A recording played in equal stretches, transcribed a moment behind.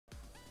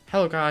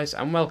Hello guys,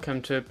 and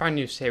welcome to a brand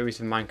new series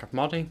of Minecraft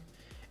modding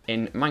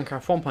in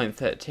Minecraft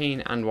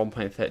 1.13 and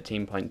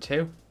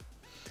 1.13.2.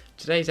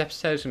 Today's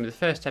episode is going to be the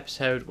first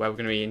episode where we're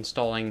going to be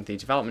installing the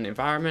development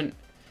environment,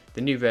 the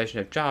new version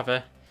of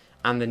Java,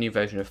 and the new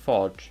version of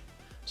Forge.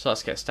 So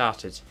let's get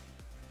started.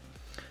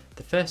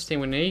 The first thing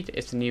we need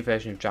is the new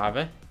version of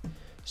Java.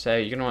 So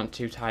you're going to want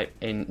to type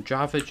in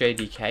Java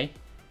Jdk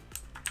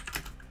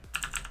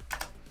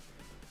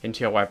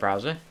into your web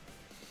browser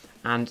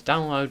and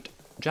download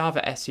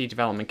Java SE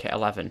Development Kit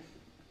 11.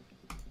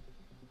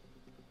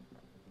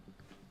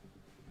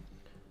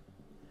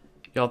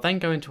 You're then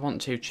going to want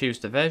to choose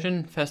the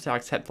version. Firstly, I'll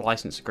accept the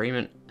license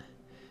agreement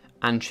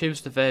and choose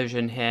the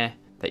version here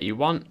that you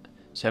want.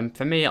 So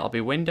for me, it'll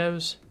be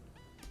Windows,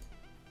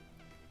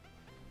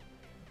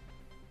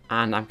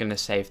 and I'm going to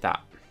save that.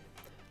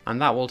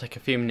 And that will take a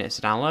few minutes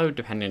to download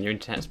depending on your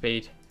internet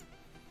speed.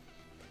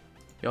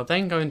 You're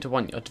then going to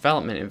want your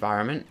development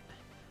environment.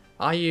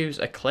 I use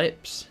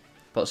Eclipse,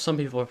 but some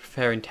people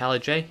prefer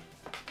IntelliJ.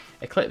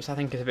 Eclipse I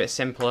think is a bit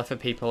simpler for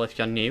people if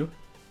you're new,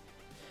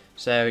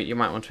 so you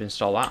might want to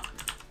install that.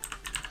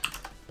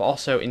 But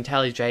also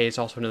IntelliJ is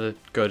also another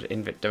good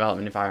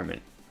development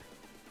environment.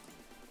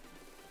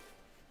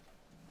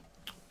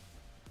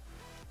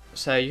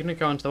 So you're going to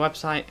go onto the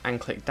website and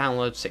click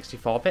download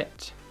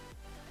 64-bit,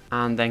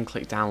 and then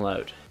click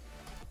download.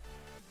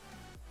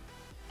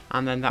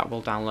 And then that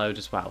will download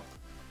as well.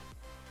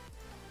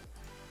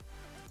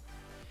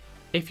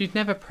 If you've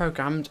never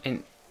programmed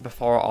in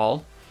before at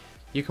all,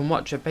 you can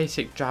watch a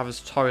basic Java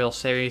tutorial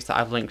series that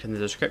I've linked in the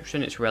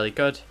description. It's really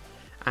good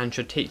and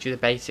should teach you the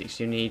basics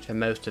you need for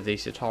most of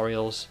these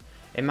tutorials.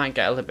 It might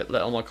get a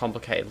little more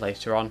complicated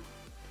later on,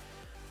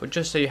 but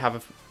just so you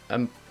have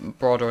a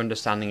broader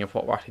understanding of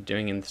what we're actually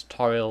doing in the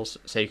tutorials,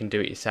 so you can do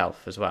it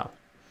yourself as well.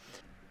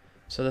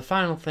 So the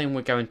final thing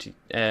we're going to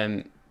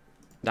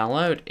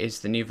download is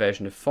the new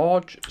version of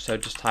Forge. So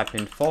just type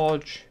in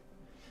Forge,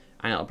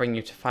 and it'll bring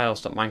you to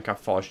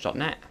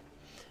files.minecraftforge.net,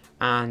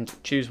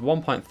 and choose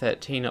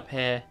 1.13 up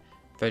here,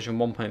 version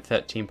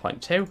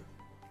 1.13.2.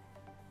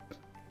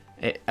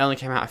 It only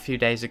came out a few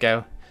days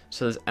ago,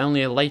 so there's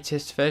only a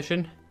latest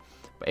version,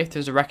 but if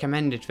there's a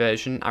recommended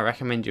version, I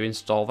recommend you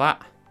install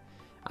that,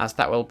 as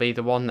that will be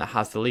the one that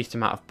has the least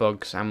amount of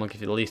bugs and will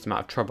give you the least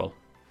amount of trouble.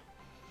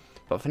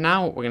 But for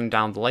now, we're going to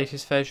download the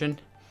latest version,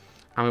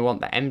 and we want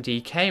the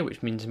MDK,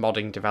 which means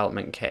Modding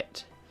Development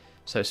Kit.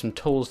 So some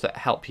tools that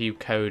help you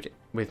code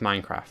with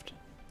Minecraft.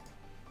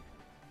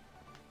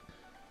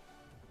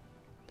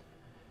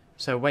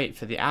 So wait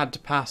for the ad to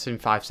pass in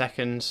 5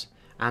 seconds,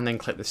 and then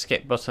click the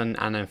skip button,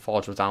 and then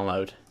Forge will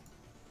download.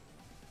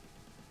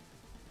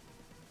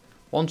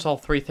 Once all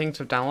three things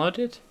have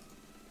downloaded,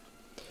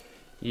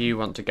 you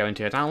want to go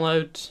into your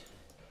downloads,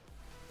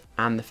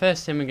 and the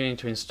first thing we're going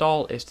to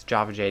install is the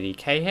Java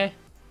Jdk here.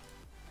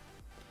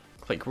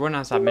 Click Run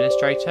as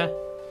Administrator.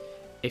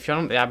 If you're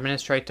not the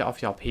administrator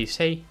of your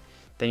PC,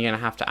 then you're going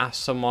to have to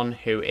ask someone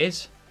who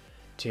is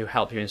to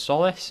help you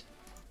install this.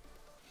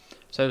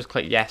 So just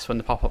click yes when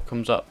the pop-up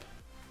comes up,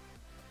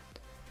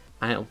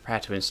 and it will prepare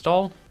to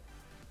install.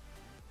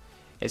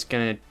 It's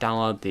going to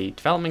download the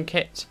development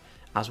kit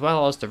as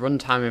well as the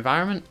runtime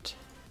environment,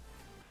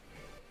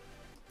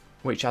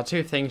 which are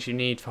two things you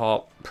need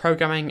for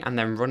programming and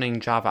then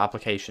running Java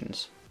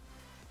applications.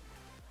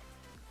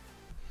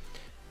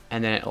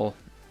 And then it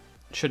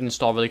should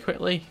install really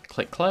quickly.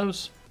 Click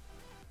close.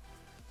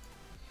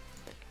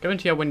 Go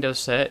into your Windows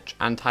search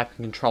and type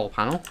in Control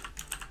Panel.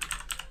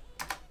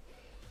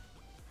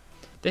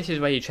 This is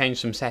where you change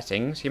some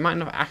settings. You might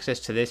not have access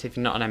to this if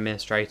you're not an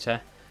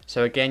administrator,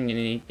 so again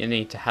you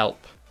need to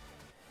help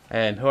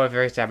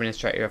whoever is the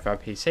administrator of your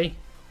PC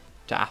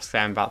to ask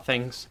them about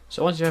things.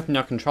 So once you open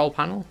your Control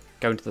Panel,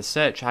 go into the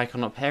search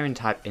icon up here and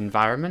type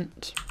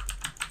Environment,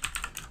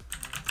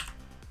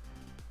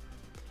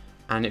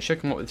 and it should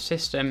come up with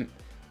System,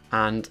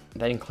 and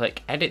then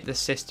click Edit the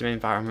System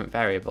Environment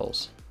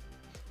Variables.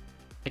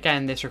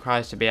 Again, this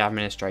requires to be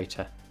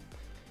administrator.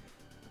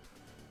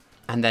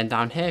 And then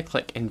down here,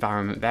 click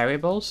Environment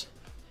Variables,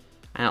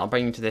 and it'll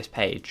bring you to this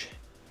page.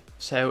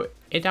 So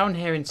down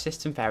here in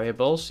System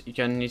Variables, you're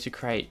going to need to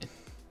create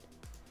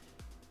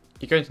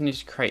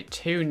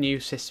two new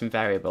system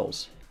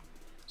variables.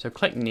 So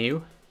click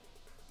New.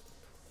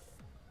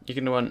 You're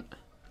going to want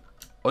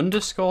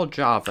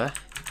 _Java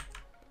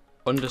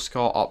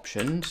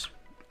 _options,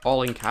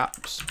 all in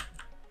caps.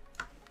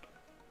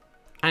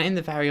 And in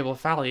the variable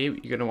value,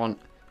 you're going to want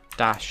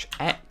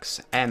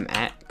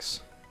 -xmx,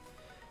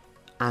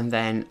 and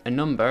then a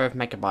number of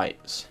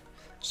megabytes.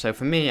 So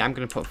for me, I'm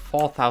going to put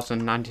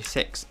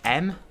 4096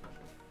 M,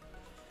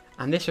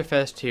 and this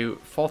refers to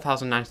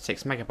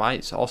 4096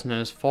 megabytes, also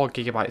known as 4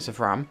 gigabytes of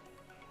RAM.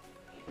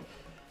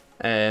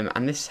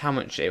 And this is how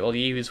much it will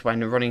use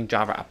when running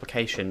Java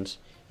applications.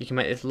 You can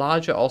make this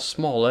larger or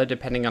smaller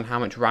depending on how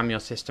much RAM your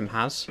system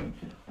has.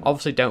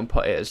 Obviously don't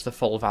put it as the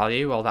full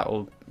value, or that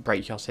will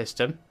break your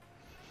system.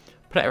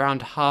 Put it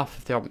around half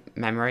of your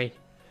memory.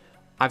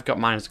 I've got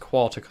mine as a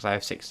quarter because I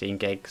have 16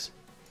 gigs.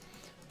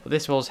 But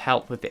this will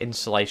help with the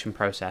installation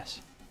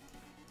process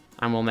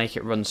and will make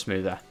it run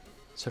smoother.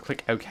 So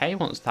click OK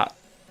once that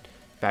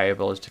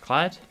variable is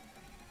declared.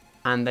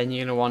 And then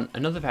you're going to want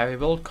another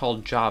variable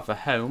called Java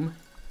Home.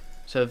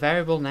 So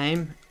variable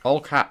name, all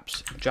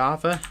caps,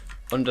 Java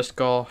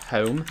underscore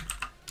home.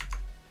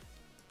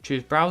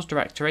 Choose browse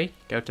directory,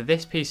 go to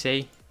this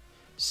PC,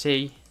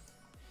 C,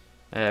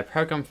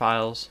 program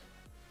files,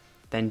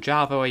 then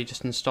Java where you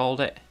just installed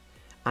it,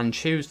 and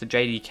choose the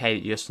JDK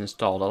that you just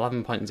installed,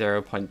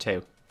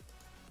 11.0.2,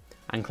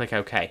 and click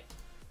OK.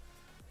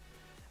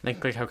 Then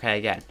click OK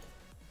again.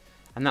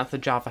 And that's the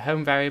Java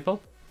Home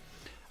variable.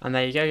 And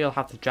there you go, you'll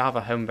have the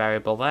Java Home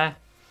variable there,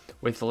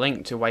 with the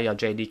link to where your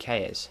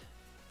JDK is.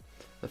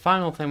 The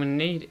final thing we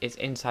need is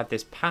inside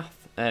this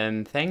path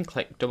thing,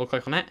 double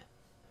click on it.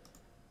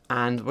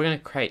 And we're going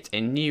to create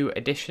a new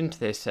addition to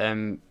this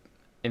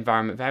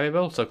environment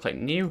variable, so click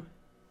New,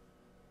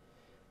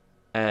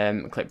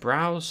 click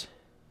Browse,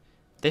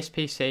 this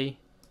PC,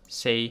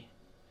 C,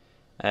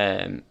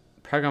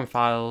 Program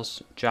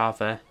Files,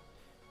 Java,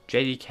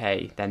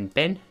 JDK, then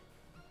Bin,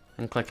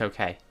 and click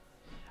OK.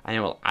 And it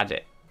will add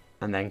it,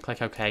 and then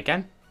click OK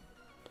again.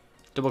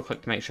 Double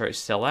click to make sure it's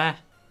still there.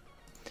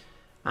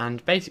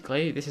 And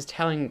basically, this is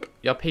telling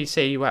your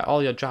PC where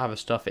all your Java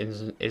stuff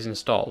is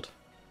installed.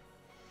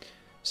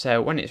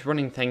 So when it's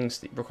running things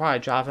that require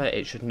Java,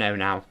 it should know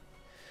now.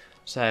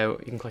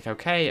 So you can click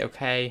OK,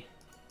 OK,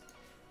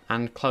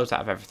 and close out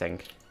of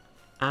everything.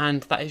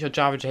 And that is your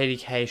Java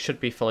JDK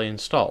should be fully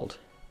installed.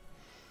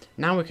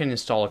 Now we can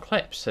install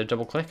Eclipse, so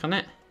double click on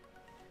it,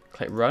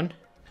 click Run.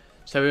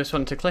 So we just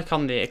want to click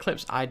on the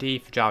Eclipse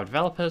Ide for Java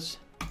developers,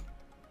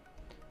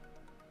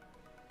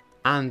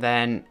 and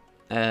then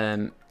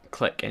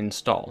click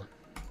Install.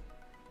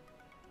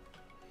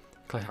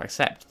 Click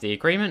Accept the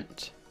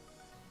agreement,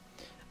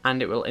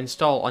 and it will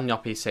install on your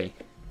PC.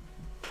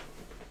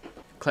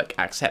 Click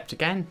Accept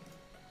again.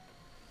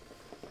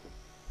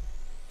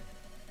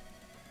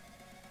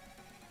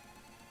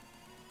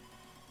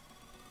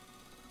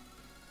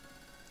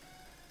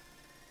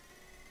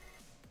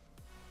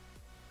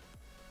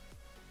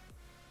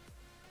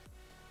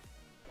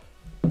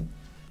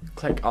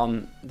 Click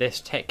on this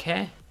tick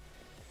here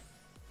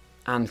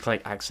and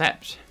click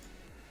Accept,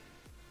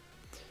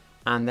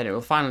 and then it will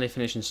finally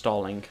finish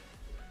installing.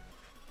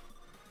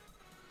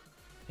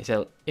 It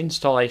says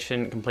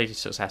installation completed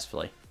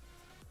successfully.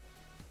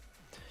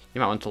 You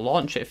might want to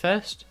launch it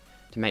first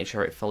to make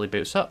sure it fully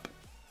boots up.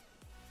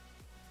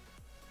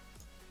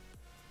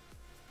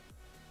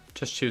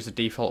 Just choose the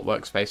default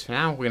workspace for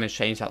now. We're going to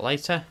change that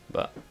later,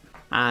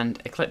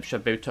 and Eclipse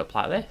should boot up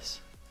like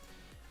this,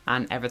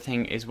 and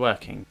everything is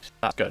working. So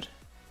that's good.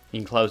 You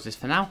can close this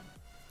for now.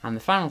 And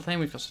the final thing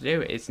we've got to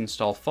do is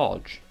install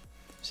Forge.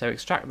 So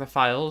extract the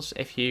files.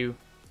 The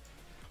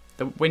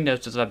Windows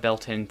does have a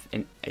built-in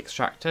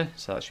extractor,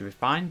 so that should be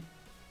fine.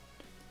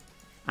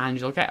 And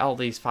you'll get all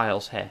these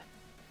files here.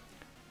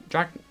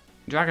 Drag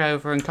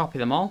over and copy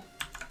them all.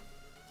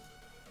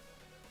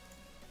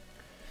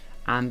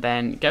 And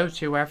then go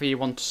to wherever you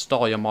want to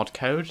store your mod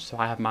code. So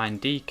I have mine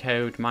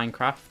dcode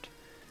Minecraft,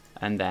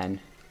 and then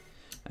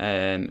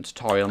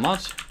tutorial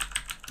mod.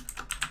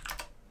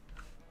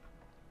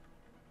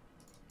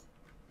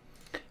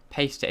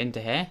 Paste it into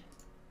here,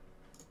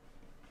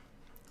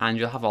 and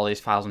you'll have all these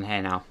files in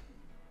here now.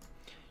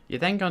 You're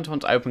then going to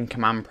want to open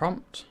command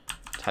prompt,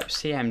 type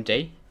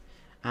cmd,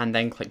 and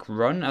then click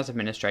run as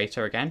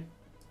administrator again,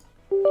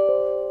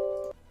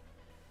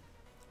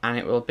 and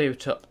it will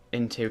boot up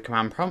into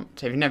command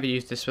prompt. If you've never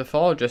used this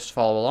before, just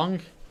follow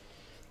along.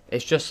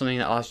 It's just something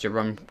that allows you to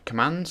run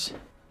commands.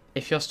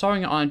 If you're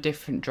storing it on a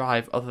different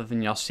drive other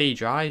than your C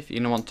drive, you're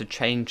going to want to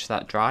change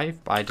that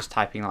drive by just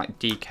typing like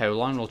d:,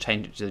 we'll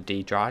change it to the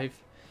D drive,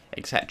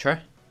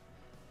 etc.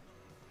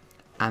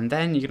 And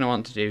then you're going to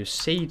want to do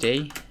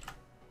cd,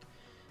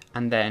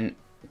 and then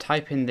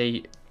type in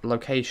the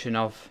location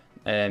of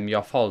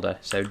your folder.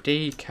 So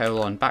d://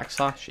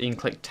 you can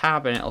click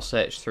tab and it'll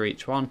search through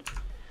each one.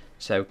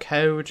 So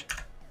code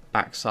 /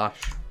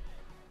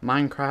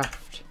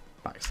 Minecraft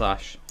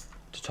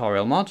 /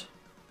 tutorial mod,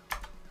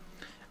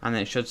 and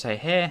then it should say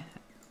here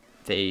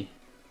the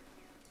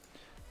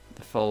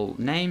full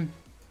name.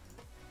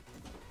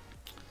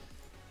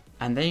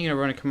 And then you're going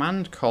to run a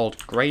command called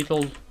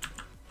Gradle,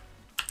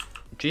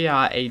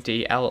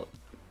 Gradlew,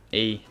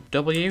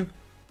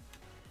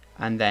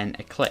 and then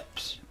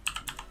Eclipse.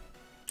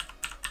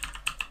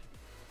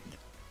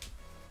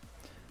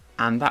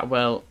 And that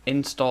will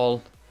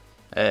install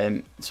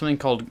something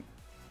called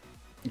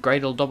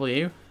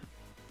Gradlew,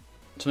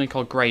 something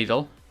called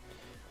Gradle,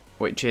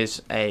 which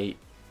is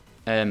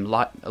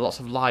lots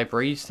of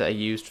libraries that are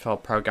used for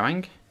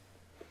programming.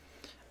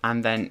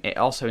 And then it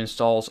also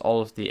installs all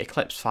of the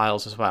Eclipse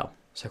files as well.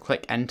 So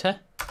click enter.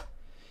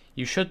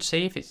 You should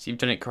see, if you've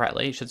done it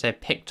correctly, it should say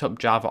picked up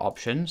Java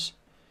options,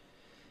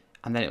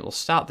 and then it will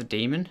start the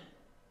daemon,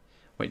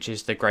 which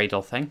is the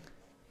Gradle thing.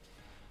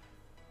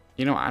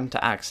 You don't want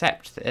to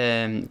accept,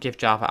 give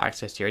Java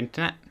access to your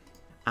internet,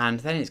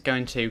 and then it's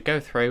going to go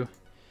through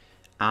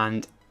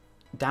and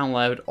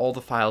download all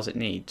the files it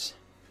needs.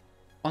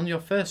 On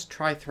your first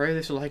try through,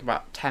 this will take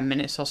about 10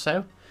 minutes or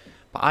so,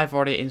 but I've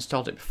already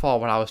installed it before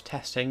when I was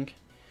testing,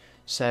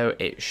 so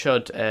it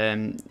should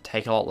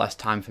take a lot less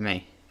time for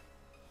me.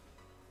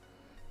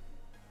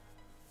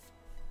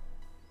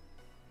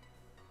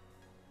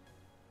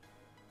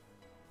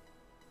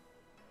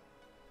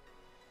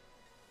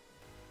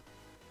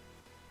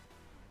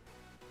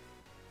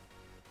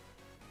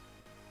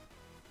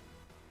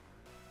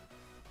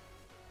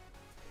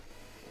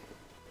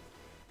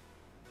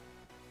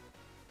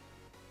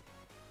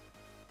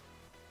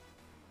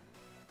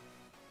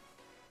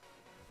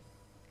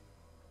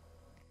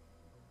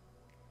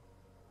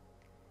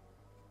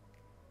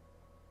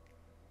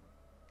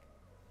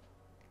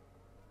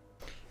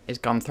 It's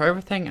gone through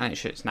everything and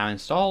it's now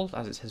installed,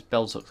 as it says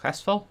build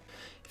successful.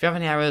 If you have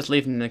any errors,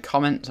 leave them in the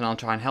comments and I'll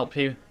try and help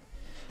you.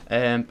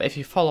 But if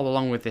you follow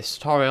along with this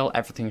tutorial,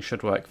 everything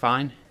should work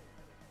fine.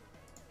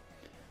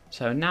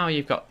 So now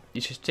you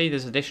should see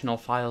there's additional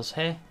files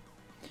here,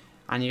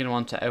 and you're going to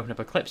want to open up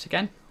Eclipse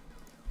again.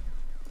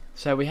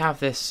 So we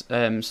have this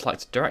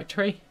selected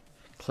directory,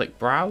 click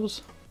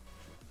Browse,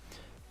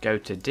 go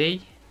to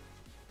D,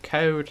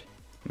 Code,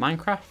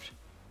 Minecraft,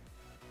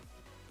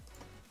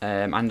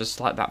 and just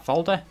select that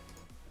folder,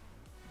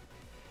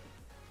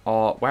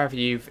 or wherever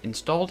you've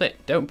installed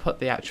it. Don't put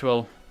the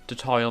actual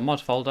tutorial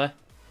mod folder,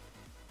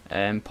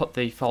 put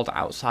the folder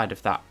outside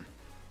of that.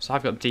 So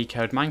I've got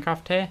Decode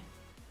Minecraft here,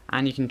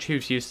 and you can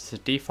choose to use this as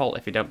default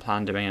if you don't plan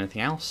on doing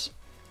anything else,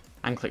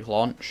 and click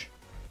Launch.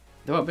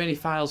 There won't be any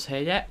files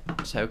here yet,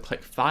 so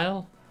click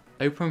File,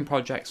 Open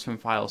Projects from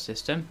File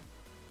System,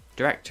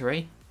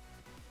 Directory,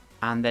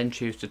 and then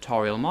choose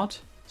Tutorial Mod,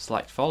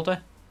 select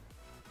Folder.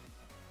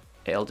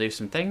 It'll do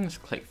some things,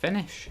 click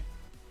Finish,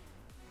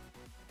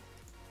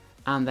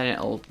 and then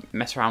it'll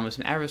mess around with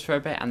some errors for a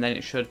bit, and then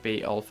it should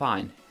be all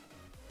fine.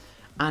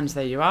 And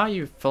there you are,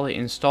 you've fully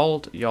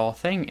installed your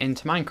thing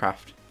into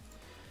Minecraft.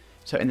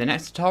 So in the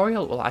next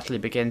tutorial, we'll actually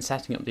begin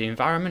setting up the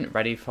environment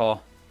ready for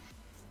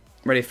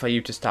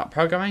you to start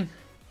programming.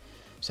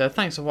 So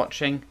thanks for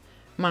watching,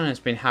 my name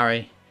has been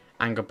Harry,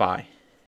 and goodbye.